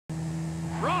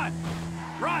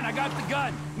I got the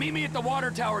gun. Meet me at the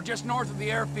water tower just north of the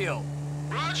airfield.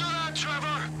 Roger that,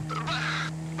 Trevor.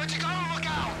 But you gotta look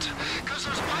out, because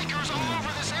there's bikers all over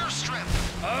this airstrip.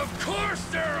 Of course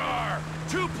there are!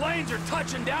 2 planes are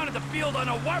touching down at the field on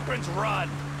a weapons run.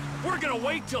 We're gonna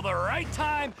wait till the right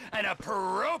time and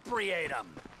appropriate them.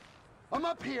 I'm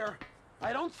up here.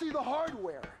 I don't see the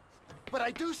hardware, but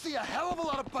I do see a hell of a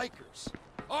lot of bikers.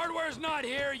 Hardware's not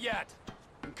here yet.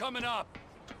 I'm coming up.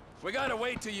 We gotta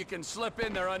wait till you can slip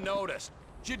in there unnoticed.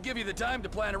 Should give you the time to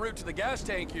plan a route to the gas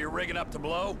tank you're rigging up to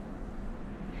blow.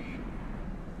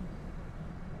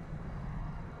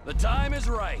 The time is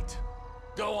right.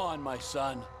 Go on, my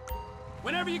son.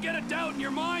 Whenever you get a doubt in your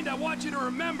mind, I want you to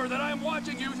remember that I'm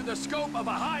watching you through the scope of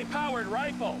a high-powered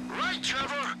rifle. Right,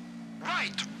 Trevor.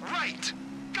 Right.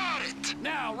 Got it.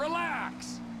 Now,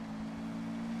 relax.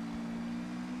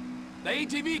 The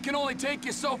ATV can only take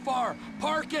you so far.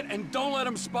 Park it and don't let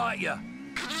them spot you.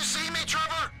 Can you see me,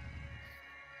 Trevor?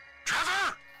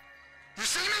 Trevor? You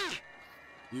see me?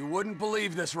 You wouldn't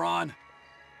believe this, Ron.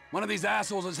 One of these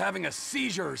assholes is having a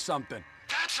seizure or something.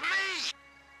 That's me!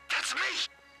 That's me!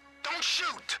 Don't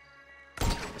shoot!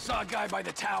 I saw a guy by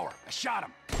the tower. I shot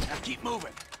him. Now keep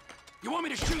moving. You want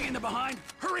me to shoot you in the behind?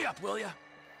 Hurry up, will ya?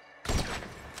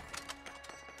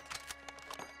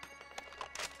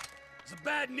 Is a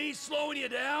bad knee slowing you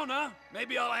down, huh?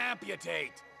 Maybe I'll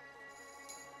amputate.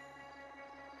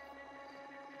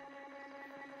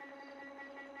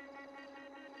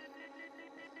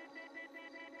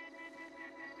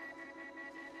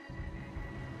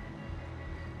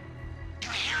 You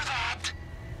hear that?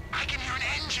 I can hear an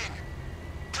engine.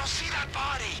 They'll see that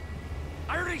body.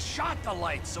 I already shot the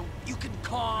lights, so you can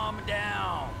calm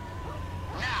down.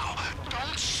 Now,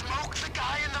 don't smoke the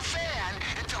guy in the van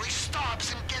until he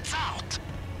stops and gets out.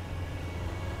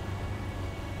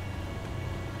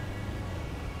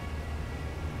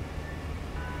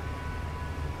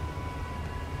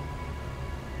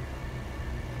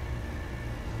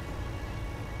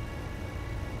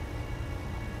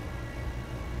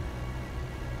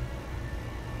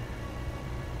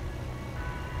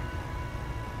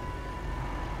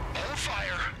 Hold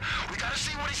fire. We gotta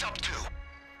see what he's up to.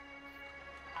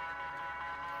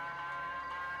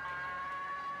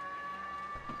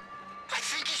 I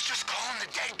think he's just calling the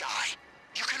dead guy.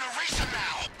 You can erase him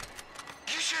now.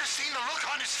 You should have seen the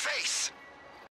look on his face.